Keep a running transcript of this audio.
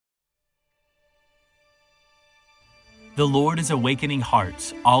The Lord is awakening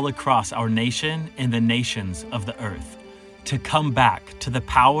hearts all across our nation and the nations of the earth to come back to the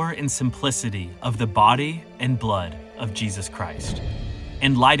power and simplicity of the body and blood of Jesus Christ.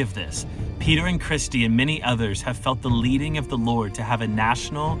 In light of this, Peter and Christy and many others have felt the leading of the Lord to have a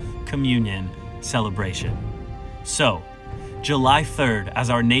national communion celebration. So, July 3rd, as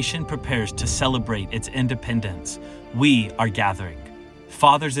our nation prepares to celebrate its independence, we are gathering.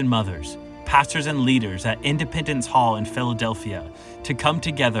 Fathers and mothers, pastors and leaders at Independence Hall in Philadelphia to come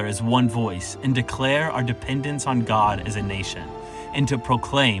together as one voice and declare our dependence on God as a nation and to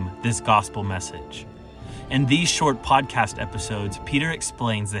proclaim this gospel message. In these short podcast episodes, Peter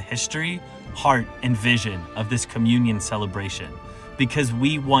explains the history, heart, and vision of this communion celebration because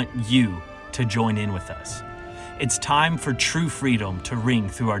we want you to join in with us. It's time for true freedom to ring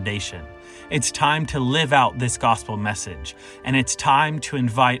through our nation. It's time to live out this gospel message, and it's time to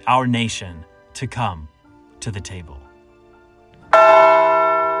invite our nation to come to the table.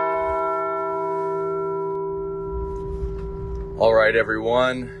 All right,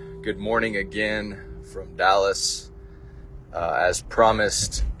 everyone. Good morning again from Dallas. As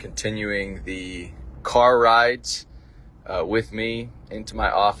promised, continuing the car rides with me into my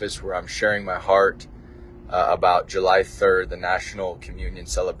office where I'm sharing my heart about July 3rd, the National Communion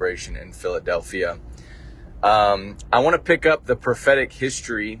Celebration in Philadelphia. I want to pick up the prophetic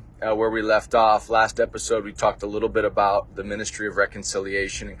history where we left off. Last episode, we talked a little bit about the ministry of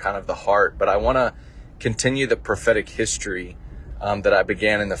reconciliation and kind of the heart, but I want to continue the prophetic history that I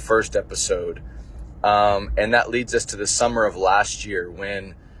began in the first episode. And that leads us to the summer of last year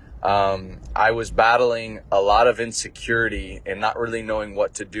when I was battling a lot of insecurity and not really knowing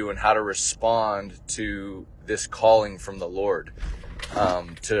what to do and how to respond to this calling from the Lord,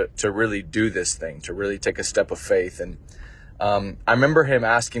 to really do this thing, to really take a step of faith. And I remember him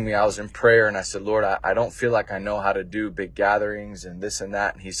asking me, I was in prayer and I said, Lord, I don't feel like I know how to do big gatherings and this and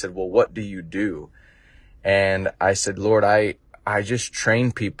that. And he said, well, what do you do? And I said, Lord, I just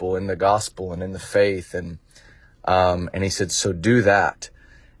train people in the gospel and in the faith. And he said, so do that.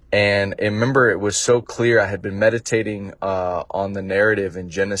 And I remember it was so clear. I had been meditating on the narrative in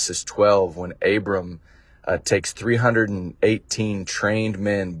Genesis 12 when Abram takes 318 trained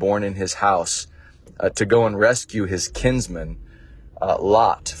men born in his house to go and rescue his kinsman,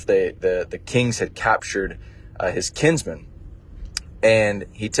 Lot. The kings had captured his kinsman. And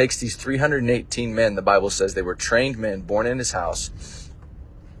he takes these 318 men, the Bible says they were trained men born in his house,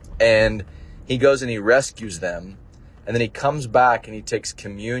 and he goes and he rescues them. And then he comes back and he takes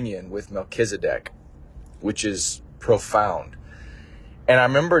communion with Melchizedek, which is profound. And I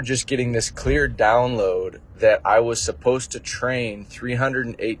remember just getting this clear download that I was supposed to train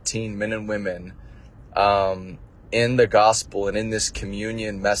 318 men and women in the gospel and in this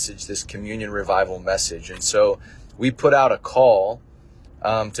communion message, this communion revival message. And so we put out a call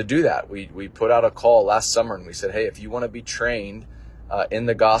to do that. We put out a call last summer and we said, hey, if you want to be trained in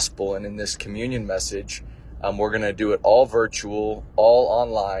the gospel and in this communion message, we're going to do it all virtual, all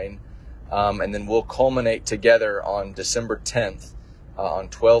online, and then we'll culminate together on December 10th, on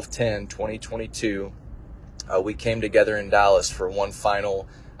 12/10/2022. We came together in Dallas for one final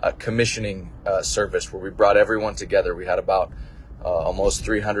commissioning service where we brought everyone together. We had about almost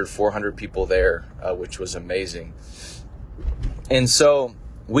 300, 400 people there, which was amazing. And so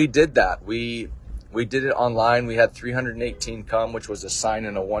we did that. We did it online. We had 318 come, which was a sign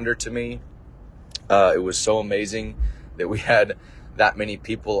and a wonder to me. It was so amazing that we had that many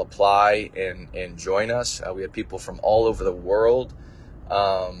people apply and join us. We had people from all over the world.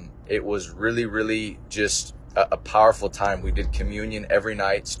 It was really, really just a powerful time. We did communion every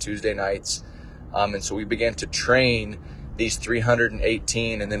night, Tuesday nights. And so we began to train these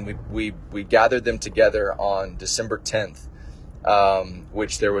 318, and then we gathered them together on December 10th,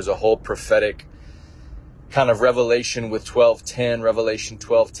 which there was a whole prophetic kind of revelation with Revelation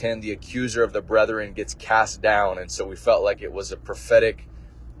 12:10, the accuser of the brethren gets cast down. And so we felt like it was a prophetic,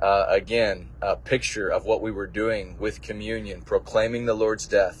 a picture of what we were doing with communion, proclaiming the Lord's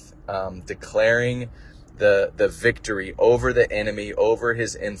death, declaring the victory over the enemy, over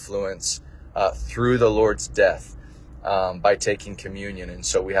his influence, through the Lord's death, by taking communion. And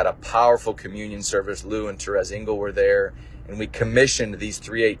so we had a powerful communion service. Lou and Therese Engel were there. And we commissioned these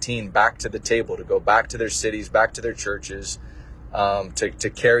 318 back to the table to go back to their cities, back to their churches,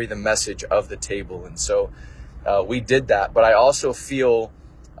 to carry the message of the table. And so we did that. But I also feel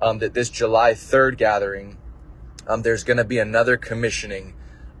that this July 3rd gathering, there's going to be another commissioning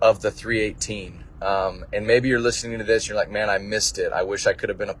of the 318. And maybe you're listening to this, you're like, man, I missed it. I wish I could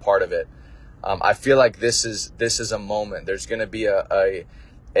have been a part of it. I feel like this is a moment. There's going to be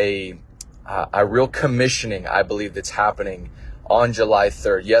a real commissioning, I believe, that's happening on July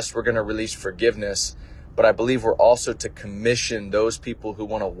 3rd. Yes, we're going to release forgiveness, but I believe we're also to commission those people who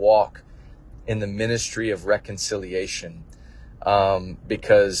want to walk in the ministry of reconciliation,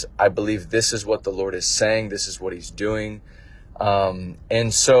 because I believe this is what the Lord is saying. This is what he's doing.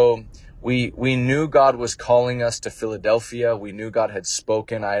 And so we knew God was calling us to Philadelphia. We knew God had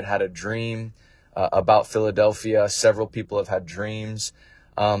spoken. I had had a dream about Philadelphia. Several people have had dreams.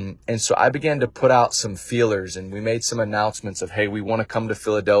 And so I began to put out some feelers, and we made some announcements of, hey, we want to come to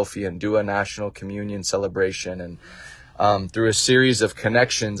Philadelphia and do a national communion celebration. And through a series of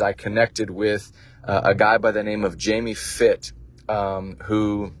connections, I connected with a guy by the name of Jamie Fitt,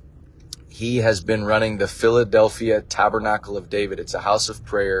 who he has been running the Philadelphia Tabernacle of David. It's a house of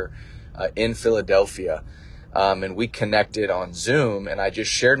prayer in Philadelphia. And we connected on Zoom, and I just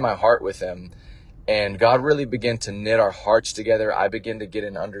shared my heart with him. And God really began to knit our hearts together. I began to get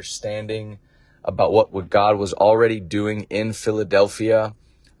an understanding about what God was already doing in Philadelphia.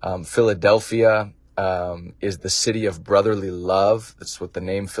 Philadelphia is the city of brotherly love. That's what the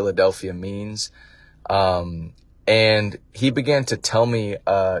name Philadelphia means. And he began to tell me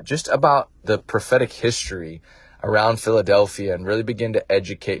just about the prophetic history around Philadelphia, and really began to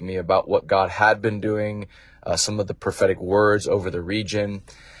educate me about what God had been doing, some of the prophetic words over the region.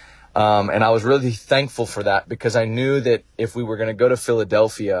 And I was really thankful for that, because I knew that if we were going to go to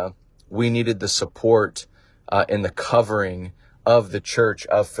Philadelphia, we needed the support and the covering of the church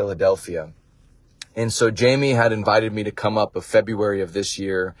of Philadelphia. And so Jamie had invited me to come up in February of this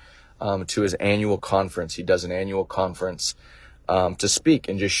year to his annual conference. He does an annual conference to speak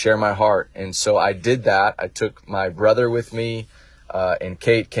and just share my heart. And so I did that. I took my brother with me, and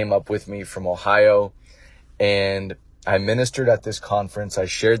Kate came up with me from Ohio, and I ministered at this conference. I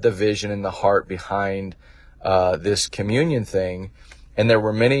shared the vision and the heart behind this communion thing. And there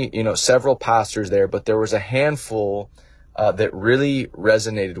were several pastors there, but there was a handful that really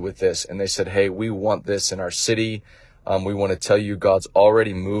resonated with this. And they said, hey, we want this in our city. We want to tell you God's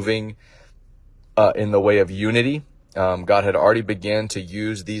already moving in the way of unity. God had already begun to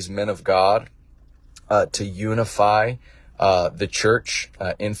use these men of God to unify the church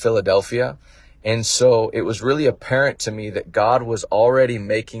in Philadelphia. And so it was really apparent to me that God was already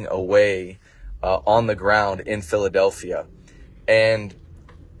making a way on the ground in Philadelphia. And,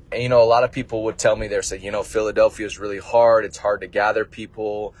 a lot of people would tell me, they're saying, Philadelphia is really hard. It's hard to gather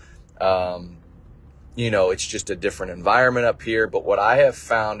people. It's just a different environment up here. But what I have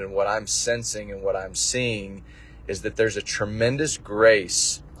found, and what I'm sensing and what I'm seeing, is that there's a tremendous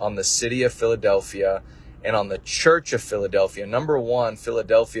grace on the city of Philadelphia and on the church of Philadelphia. Number one,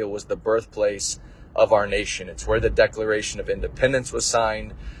 Philadelphia was the birthplace of our nation. It's where the Declaration of Independence was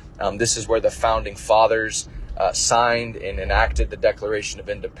signed. This is where the founding fathers signed and enacted the Declaration of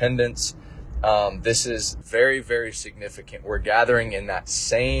Independence. This is very, very significant. We're gathering in that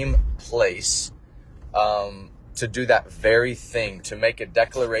same place to do that very thing, to make a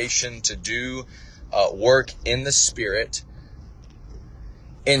declaration, to do work in the Spirit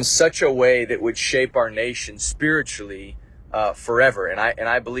in such a way that would shape our nation spiritually forever. And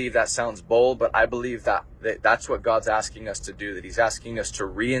I believe that sounds bold, but I believe that's what God's asking us to do, that he's asking us to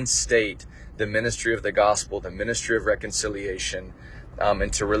reinstate the ministry of the gospel, the ministry of reconciliation,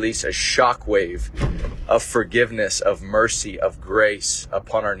 and to release a shockwave of forgiveness, of mercy, of grace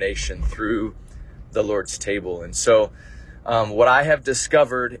upon our nation through the Lord's table. And so what I have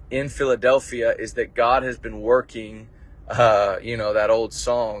discovered in Philadelphia is that God has been working, that old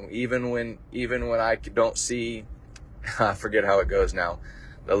song, even when I don't see, I forget how it goes now,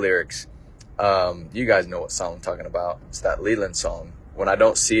 the lyrics. You guys know what song I'm talking about. It's that Leland song. When I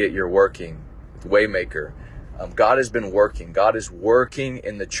don't see it, you're working. Waymaker. God has been working. God is working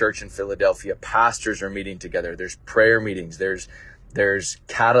in the church in Philadelphia. Pastors are meeting together. There's prayer meetings. There's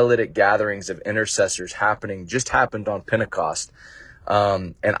catalytic gatherings of intercessors just happened on Pentecost.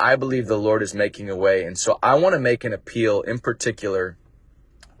 And I believe the Lord is making a way. And so I want to make an appeal in particular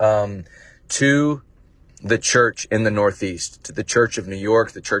to the church in the Northeast, to the church of New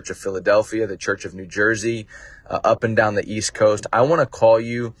York, the church of Philadelphia, the church of New Jersey, up and down the East Coast. I want to call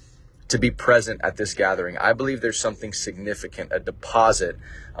you to be present at this gathering. I believe there's something significant, a deposit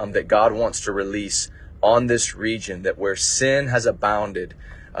that God wants to release on this region, that where sin has abounded,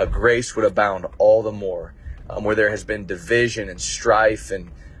 grace would abound all the more. Where there has been division and strife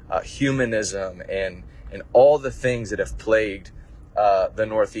and humanism and all the things that have plagued the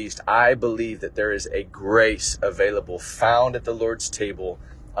Northeast, I believe that there is a grace available, found at the Lord's table,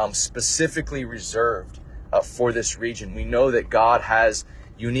 specifically reserved for this region. We know that God has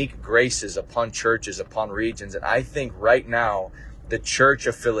unique graces upon churches, upon regions. And I think right now the Church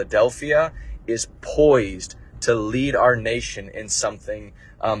of Philadelphia is poised to lead our nation in something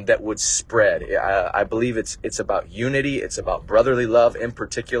that would spread. I believe it's about unity. It's about brotherly love in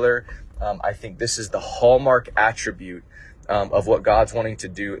particular. I think this is the hallmark attribute of what God's wanting to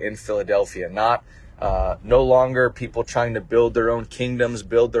do in Philadelphia. No longer people trying to build their own kingdoms,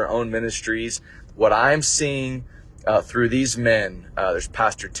 build their own ministries. What I'm seeing through these men, there's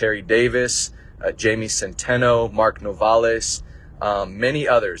Pastor Terry Davis, Jamie Centeno, Mark Novales, many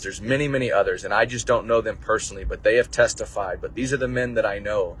others. There's many others, and I just don't know them personally, but they have testified. But these are the men that I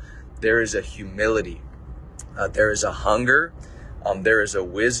know. There is a humility, there is a hunger, there is a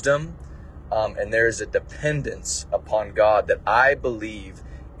wisdom, and there is a dependence upon God that I believe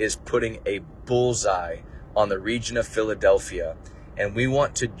is putting a bullseye on the region of Philadelphia. And we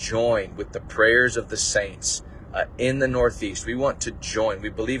want to join with the prayers of the saints in the Northeast. We want to join. We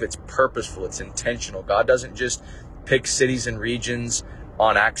believe it's purposeful, it's intentional. God doesn't just pick cities and regions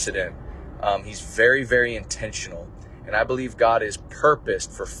on accident. He's very intentional. And I believe God is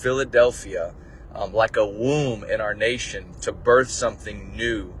purposed for Philadelphia, like a womb in our nation, to birth something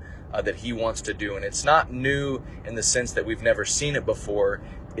new that he wants to do. And it's not new in the sense that we've never seen it before.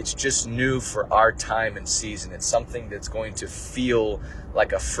 It's just new for our time and season. It's something that's going to feel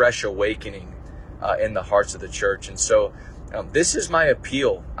like a fresh awakening in the hearts of the church. And so this is my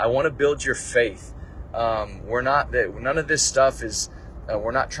appeal. I want to build your faith. None of this stuff is,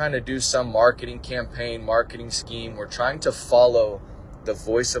 we're not trying to do some marketing campaign, marketing scheme. We're trying to follow the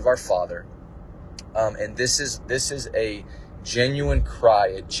voice of our Father. And this is a genuine cry,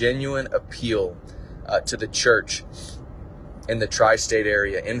 a genuine appeal to the church in the tri-state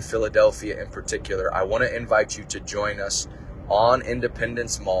area, in Philadelphia in particular. I want to invite you to join us on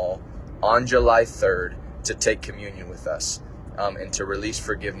Independence Mall on July 3rd to take communion with us and to release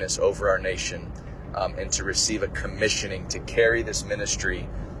forgiveness over our nation and to receive a commissioning to carry this ministry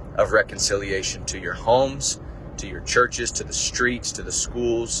of reconciliation to your homes, to your churches, to the streets, to the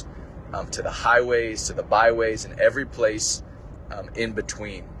schools, to the highways, to the byways, and every place in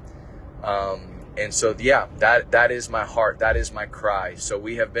between. And so, that is my heart. That is my cry. So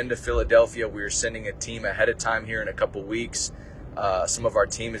we have been to Philadelphia. We are sending a team ahead of time here in a couple weeks. Some of our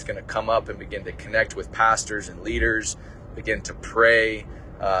team is going to come up and begin to connect with pastors and leaders, begin to pray,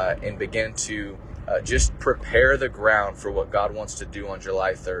 and begin to just prepare the ground for what God wants to do on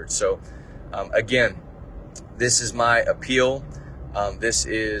July 3rd. So, again, this is my appeal. This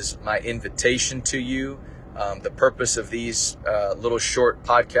is my invitation to you. The purpose of these little short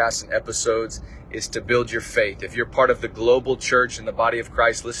podcasts and episodes is to build your faith. If you're part of the global church and the body of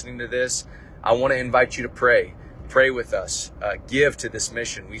Christ listening to this, I want to invite you to pray. Pray with us. Give to this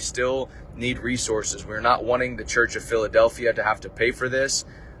mission. We still need resources. We're not wanting the Church of Philadelphia to have to pay for this.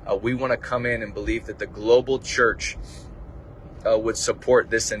 We want to come in and believe that the global church would support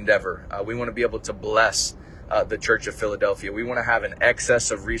this endeavor. We want to be able to bless the Church of Philadelphia. We want to have an excess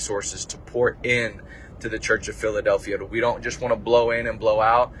of resources to pour in to the Church of Philadelphia. We don't just want to blow in and blow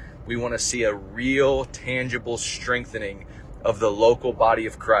out. We want to see a real, tangible strengthening of the local body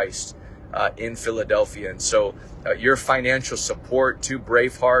of Christ in Philadelphia. And so your financial support to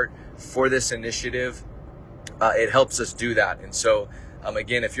Braveheart for this initiative, it helps us do that. And so,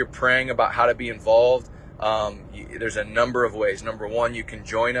 again, if you're praying about how to be involved, there's a number of ways. Number one, you can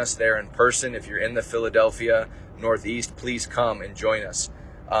join us there in person. If you're in the Philadelphia Northeast, please come and join us.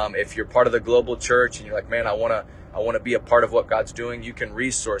 If you're part of the global church and you're like, man, I want to be a part of what God's doing, you can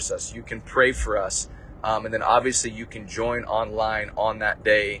resource us. You can pray for us. And then obviously you can join online on that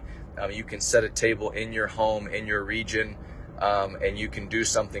day. You can set a table in your home, in your region, and you can do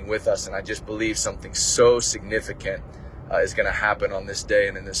something with us. And I just believe something so significant is going to happen on this day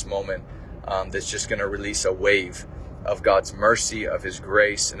and in this moment that's just going to release a wave of God's mercy, of his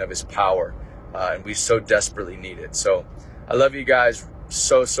grace, and of his power. And we so desperately need it. So I love you guys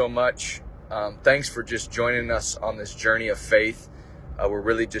so much. Thanks for just joining us on this journey of faith. We're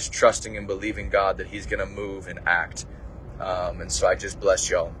really just trusting and believing God that he's going to move and act. And so I just bless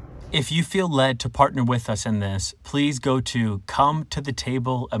y'all. If you feel led to partner with us in this, please go to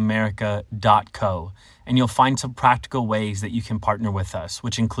cometothetableamerica.co and you'll find some practical ways that you can partner with us,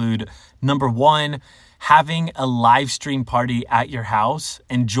 which include, number one, having a live stream party at your house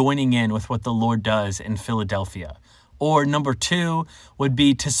and joining in with what the Lord does in Philadelphia. Or number two would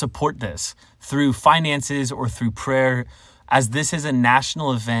be to support this through finances or through prayer. As this is a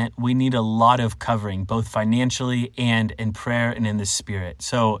national event, we need a lot of covering, both financially and in prayer and in the spirit.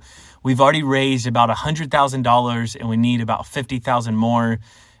 So we've already raised about $100,000 and we need about $50,000 more.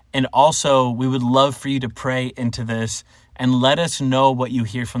 And also, we would love for you to pray into this and let us know what you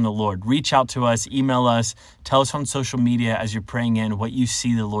hear from the Lord. Reach out to us, email us, tell us on social media as you're praying in what you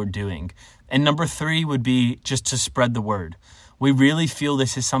see the Lord doing. And number 3 would be just to spread the word. We really feel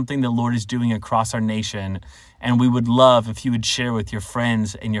this is something the Lord is doing across our nation, and we would love if you would share with your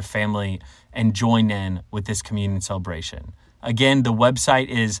friends and your family and join in with this communion celebration. Again, the website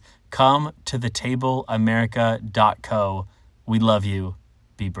is cometothetableamerica.co. We love you.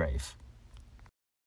 Be brave.